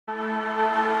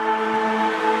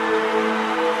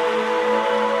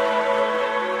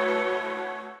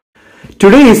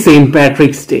Today is St.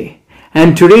 Patrick's Day,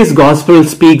 and today's Gospel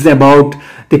speaks about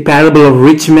the parable of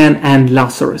rich man and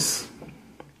Lazarus.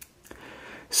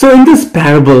 So in this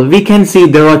parable, we can see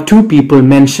there are two people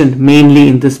mentioned mainly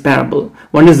in this parable.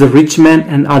 One is the rich man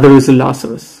and other is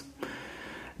Lazarus.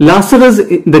 Lazarus,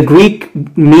 the Greek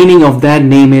meaning of that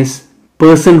name is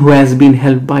person who has been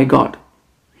helped by God.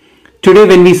 Today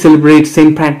when we celebrate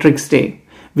St. Patrick's Day,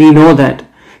 we know that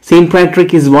St.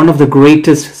 Patrick is one of the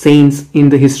greatest saints in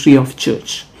the history of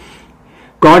church.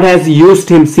 God has used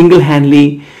him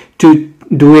single-handedly to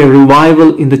do a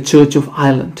revival in the Church of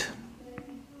Ireland.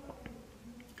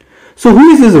 So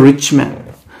who is this rich man?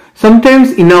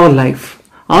 Sometimes in our life,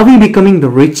 are we becoming the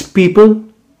rich people?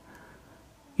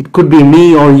 It could be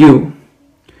me or you.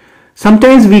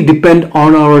 Sometimes we depend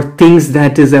on our things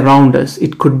that is around us.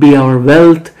 It could be our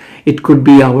wealth. It could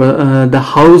be our the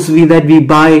house that we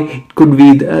buy. It could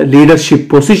be the leadership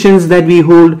positions that we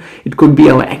hold. It could be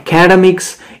our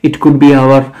academics. It could be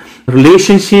our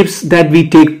relationships that we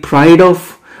take pride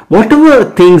of. Whatever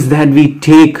things that we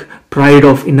take pride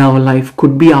of in our life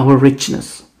could be our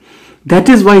richness. That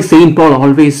is why St. Paul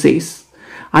always says,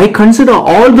 I consider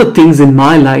all the things in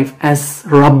my life as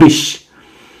rubbish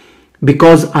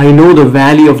because I know the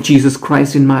value of Jesus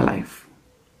Christ in my life.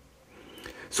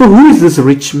 So who is this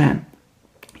rich man?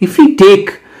 If we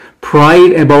take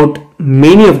pride about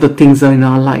many of the things in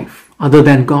our life other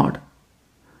than God,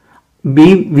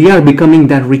 we are becoming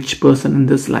that rich person in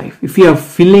this life. If we are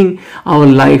filling our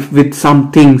life with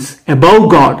some things above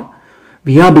God,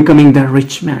 we are becoming that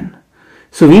rich man.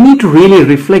 So we need to really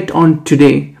reflect on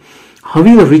today. How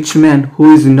is the rich man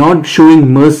who is not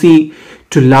showing mercy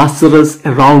to Lazarus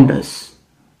around us?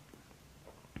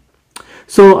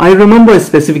 So I remember a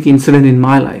specific incident in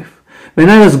my life. When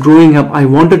I was growing up, I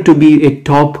wanted to be a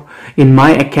top in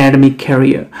my academic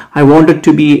career. I wanted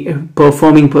to be a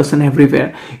performing person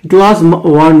everywhere. It was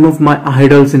one of my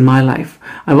idols in my life.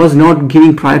 I was not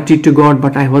giving priority to God,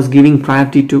 but I was giving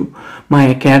priority to my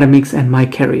academics and my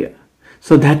career.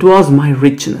 So that was my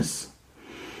richness.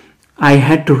 I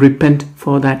had to repent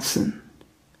for that sin.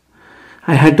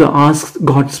 I had to ask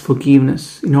God's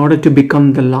forgiveness in order to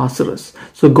become the Lazarus,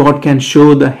 so God can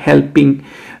show the helping,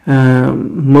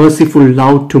 merciful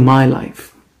love to my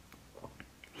life.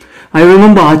 I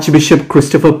remember Archbishop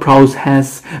Christopher Prowse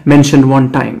has mentioned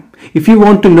one time, if you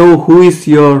want to know who is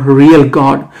your real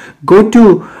God, go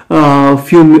to a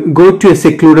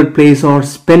secluded place or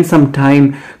spend some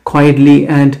time quietly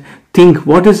and think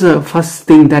what is the first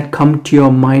thing that come to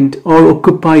your mind or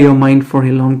occupy your mind for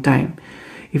a long time.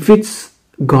 If it's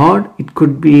God, it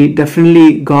could be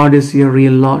definitely God is your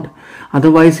real Lord.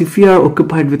 Otherwise, if you are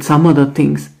occupied with some other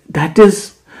things, that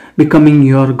is becoming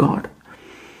your God.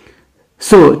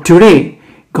 So today,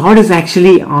 God is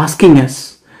actually asking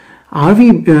us, are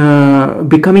we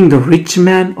becoming the rich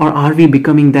man or are we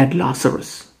becoming that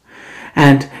Lazarus?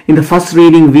 And in the first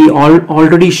reading, we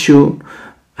already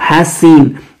has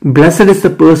seen, blessed is the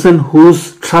person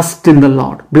whose trust in the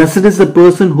Lord. Blessed is the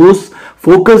person whose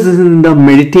focus is in the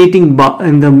meditating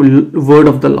in the word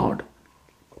of the Lord.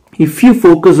 If you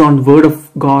focus on the word of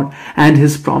God and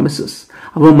his promises,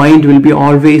 our mind will be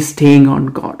always staying on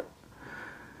God.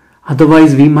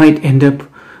 Otherwise, we might end up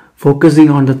focusing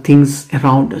on the things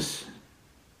around us.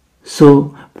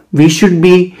 So, we should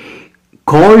be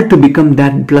called to become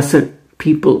that blessed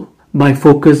people by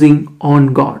focusing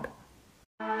on God.